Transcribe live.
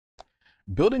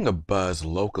Building a buzz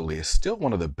locally is still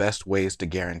one of the best ways to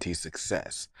guarantee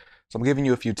success. So I'm giving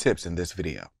you a few tips in this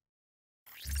video.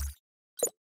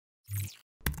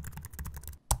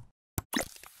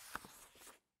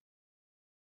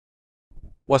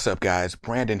 What's up guys,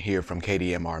 Brandon here from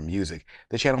KDMR Music,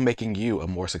 the channel making you a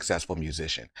more successful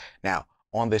musician. Now,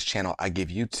 on this channel, I give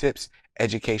you tips,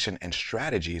 education, and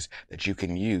strategies that you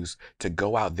can use to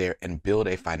go out there and build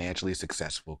a financially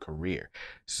successful career.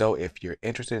 So if you're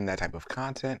interested in that type of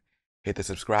content, hit the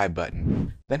subscribe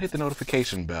button, then hit the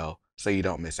notification bell so you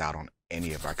don't miss out on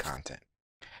any of our content.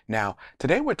 Now,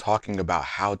 today we're talking about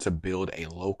how to build a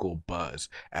local buzz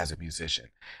as a musician.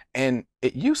 And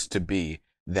it used to be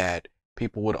that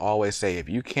people would always say, if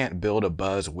you can't build a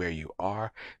buzz where you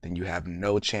are, then you have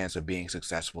no chance of being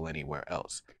successful anywhere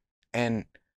else. And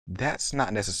that's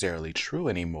not necessarily true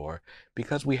anymore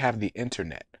because we have the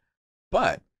internet.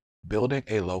 But building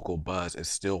a local buzz is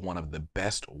still one of the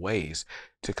best ways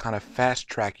to kind of fast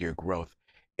track your growth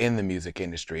in the music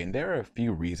industry. And there are a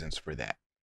few reasons for that.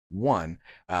 One,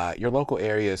 your local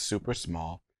area is super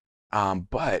small,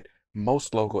 but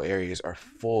most local areas are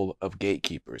full of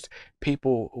gatekeepers,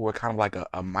 people who are kind of like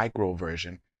a micro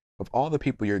version of all the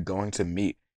people you're going to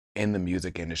meet in the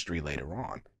music industry later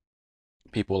on.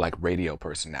 People like radio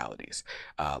personalities,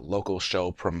 local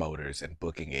show promoters and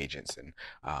booking agents and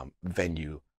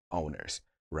venue owners,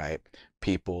 right?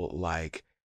 People like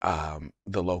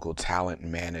the local talent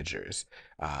managers,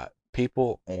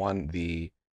 people on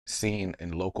the scene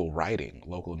in local writing,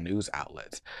 local news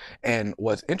outlets. And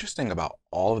what's interesting about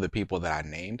all of the people that I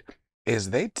named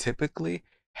is they typically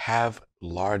have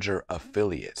larger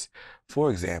affiliates. For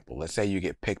example, let's say you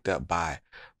get picked up by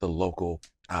the local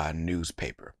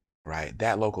newspaper, right?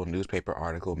 That local newspaper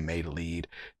article may lead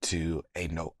to a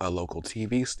local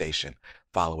TV station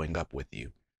following up with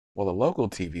you. Well, the local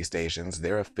TV stations,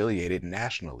 they're affiliated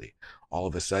nationally. All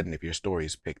of a sudden, if your story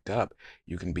is picked up,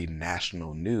 you can be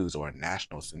national news or a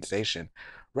national sensation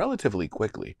relatively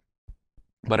quickly.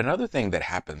 But another thing that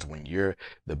happens when you're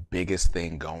the biggest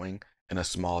thing going in a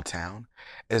small town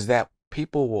is that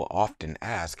people will often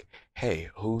ask, hey,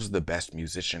 who's the best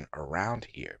musician around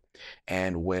here?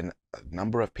 And when a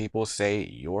number of people say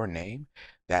your name,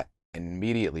 that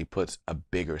immediately puts a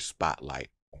bigger spotlight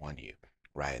on you,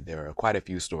 right? There are quite a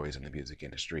few stories in the music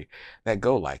industry that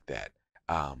go like that.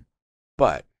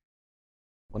 But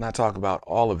we'll not talk about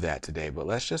all of that today, but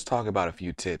let's just talk about a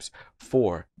few tips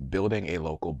for building a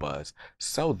local buzz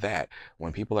so that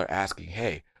when people are asking,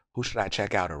 hey, who should I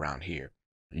check out around here?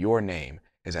 Your name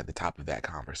is at the top of that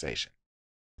conversation.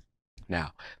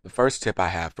 Now, the first tip I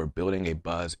have for building a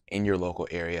buzz in your local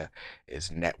area is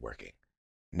networking.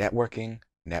 Networking,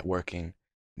 networking,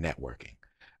 networking.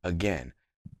 Again,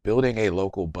 building a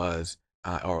local buzz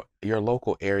or your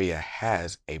local area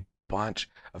has a bunch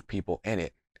of people in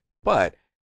it, but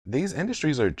these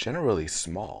industries are generally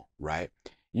small, right?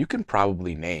 You can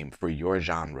probably name for your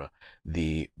genre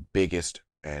the biggest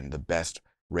and the best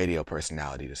radio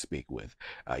personality to speak with.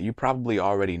 You probably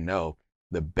already know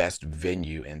the best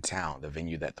venue in town, the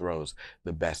venue that throws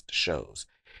the best shows.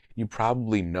 You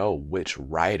probably know which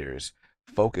writers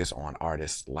focus on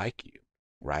artists like you,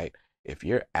 right? If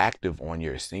you're active on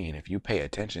your scene, if you pay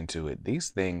attention to it, these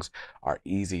things are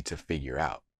easy to figure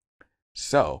out.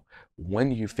 So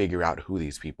when you figure out who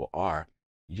these people are,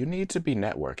 you need to be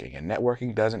networking. And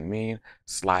networking doesn't mean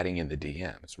sliding in the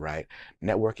DMs, right?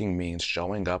 Networking means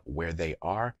showing up where they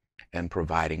are and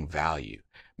providing value,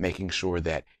 making sure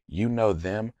that you know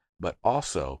them, but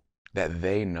also that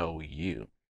they know you,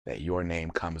 that your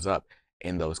name comes up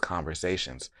in those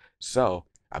conversations. So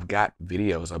I've got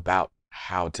videos about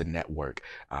how to network,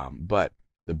 but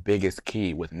the biggest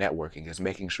key with networking is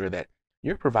making sure that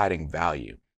you're providing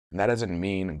value. And that doesn't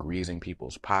mean greasing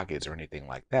people's pockets or anything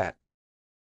like that,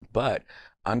 but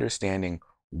understanding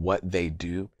what they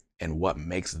do and what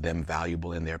makes them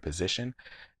valuable in their position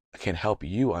can help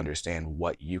you understand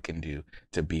what you can do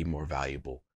to be more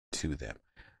valuable to them.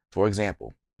 For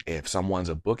example, if someone's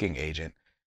a booking agent,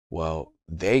 well,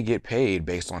 they get paid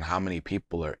based on how many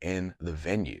people are in the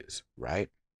venues, right?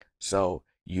 So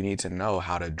you need to know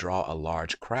how to draw a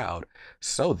large crowd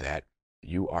so that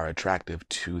you are attractive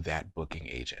to that booking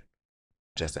agent,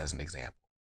 just as an example.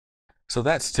 So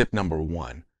that's tip number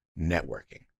one,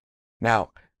 networking.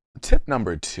 Now, tip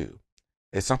number two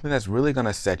is something that's really going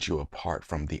to set you apart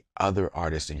from the other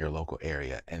artists in your local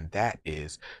area, and that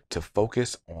is to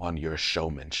focus on your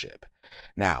showmanship.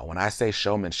 Now, when I say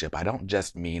showmanship, I don't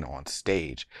just mean on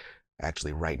stage.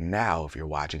 Actually, right now, if you're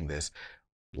watching this,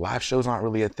 live shows aren't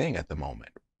really a thing at the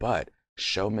moment, but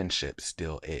showmanship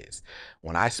still is.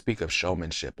 When I speak of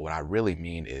showmanship, what I really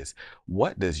mean is,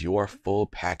 what does your full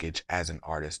package as an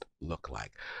artist look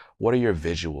like? What are your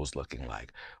visuals looking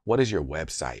like? What does your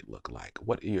website look like?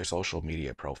 What do your social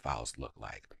media profiles look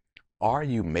like? Are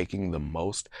you making the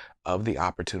most of the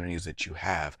opportunities that you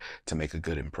have to make a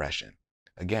good impression?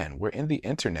 Again, we're in the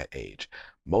internet age.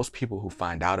 Most people who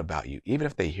find out about you, even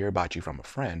if they hear about you from a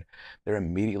friend, they're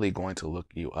immediately going to look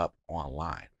you up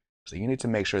online. So you need to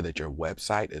make sure that your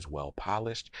website is well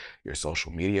polished, your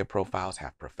social media profiles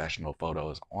have professional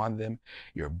photos on them,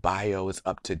 your bio is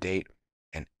up to date,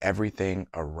 and everything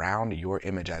around your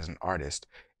image as an artist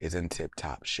is in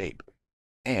tip-top shape.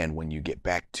 And when you get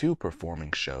back to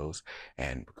performing shows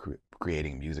and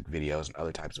creating music videos and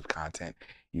other types of content,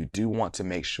 you do want to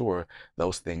make sure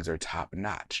those things are top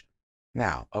notch.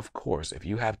 Now, of course, if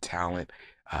you have talent,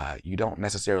 you don't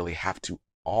necessarily have to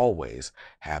always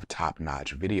have top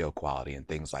notch video quality and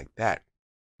things like that.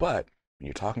 But when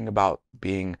you're talking about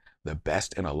being the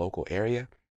best in a local area,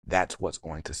 that's what's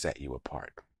going to set you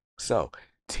apart. So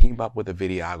team up with a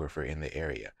videographer in the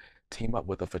area, team up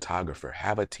with a photographer,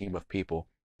 have a team of people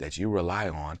that you rely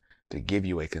on to give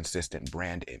you a consistent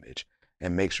brand image,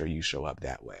 and make sure you show up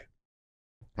that way.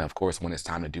 Now, of course, when it's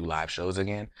time to do live shows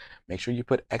again, make sure you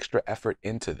put extra effort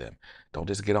into them. Don't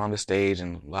just get on the stage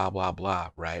and blah, blah, blah,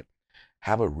 right?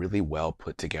 Have a really well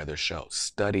put together show.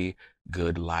 Study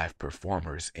good live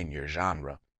performers in your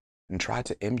genre and try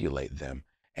to emulate them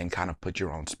and kind of put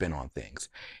your own spin on things.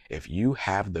 If you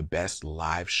have the best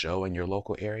live show in your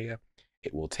local area,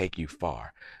 it will take you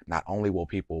far. Not only will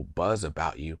people buzz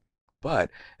about you,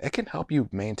 but it can help you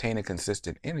maintain a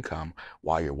consistent income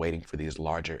while you're waiting for these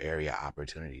larger area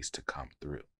opportunities to come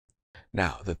through.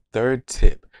 Now, the third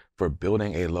tip for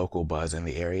building a local buzz in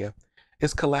the area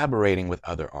is collaborating with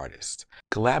other artists.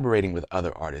 Collaborating with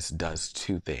other artists does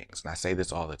two things, and I say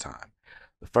this all the time.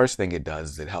 The first thing it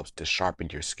does is it helps to sharpen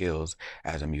your skills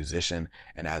as a musician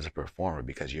and as a performer,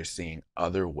 because you're seeing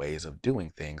other ways of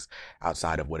doing things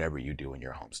outside of whatever you do in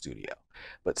your home studio.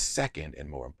 But second, and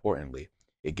more importantly,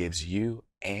 it gives you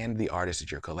and the artist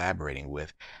that you're collaborating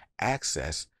with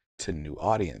access to new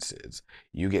audiences.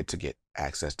 You get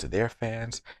access to their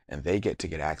fans, and they get to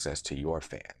get access to your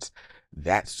fans.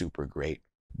 That's super great.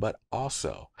 But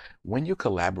also, when you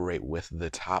collaborate with the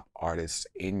top artists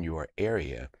in your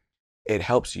area, it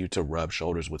helps you to rub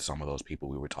shoulders with some of those people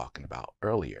we were talking about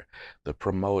earlier, the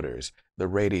promoters, the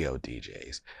radio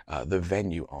DJs, the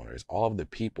venue owners, all of the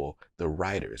people, the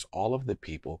writers, all of the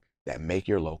people that make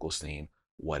your local scene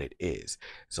what it is.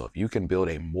 So if you can build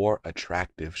a more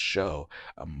attractive show,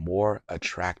 a more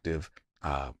attractive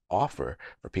offer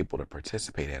for people to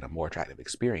participate in, a more attractive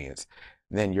experience,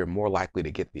 then you're more likely to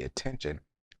get the attention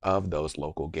of those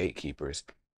local gatekeepers.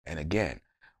 And again,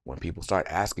 when people start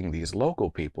asking these local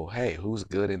people, hey, who's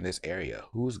good in this area?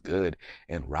 Who's good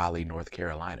in Raleigh, North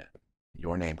Carolina?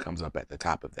 Your name comes up at the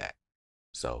top of that.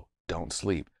 So don't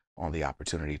sleep on the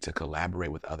opportunity to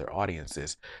collaborate with other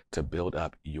audiences to build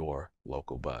up your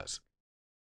local buzz.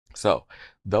 So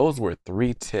those were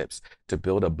 3 tips to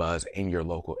build a buzz in your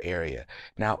local area.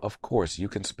 Now, of course, you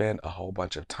can spend a whole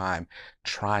bunch of time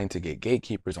trying to get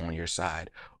gatekeepers on your side,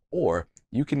 or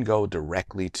you can go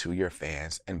directly to your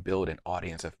fans and build an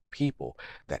audience of people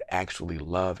that actually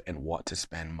love and want to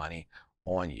spend money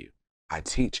on you. I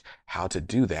teach how to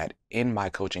do that in my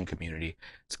coaching community.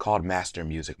 It's called Master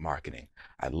Music Marketing.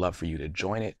 I'd love for you to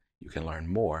join it. You can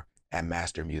learn more at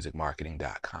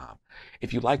mastermusicmarketing.com.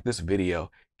 If you like this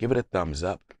video, give it a thumbs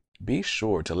up. Be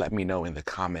sure to let me know in the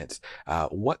comments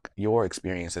what your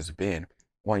experience has been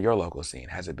on your local scene.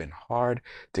 Has it been hard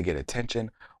to get attention?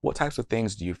 What types of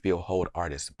things do you feel hold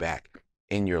artists back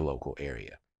in your local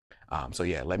area? So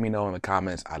yeah, let me know in the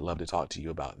comments. I'd love to talk to you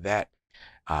about that.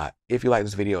 If you like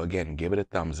this video, again, give it a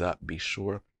thumbs up. Be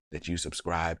sure that you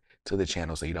subscribe to the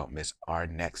channel so you don't miss our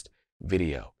next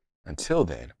video. Until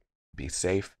then, be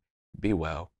safe, be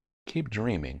well, keep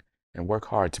dreaming, and work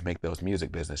hard to make those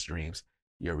music business dreams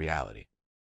your reality.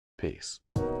 Peace.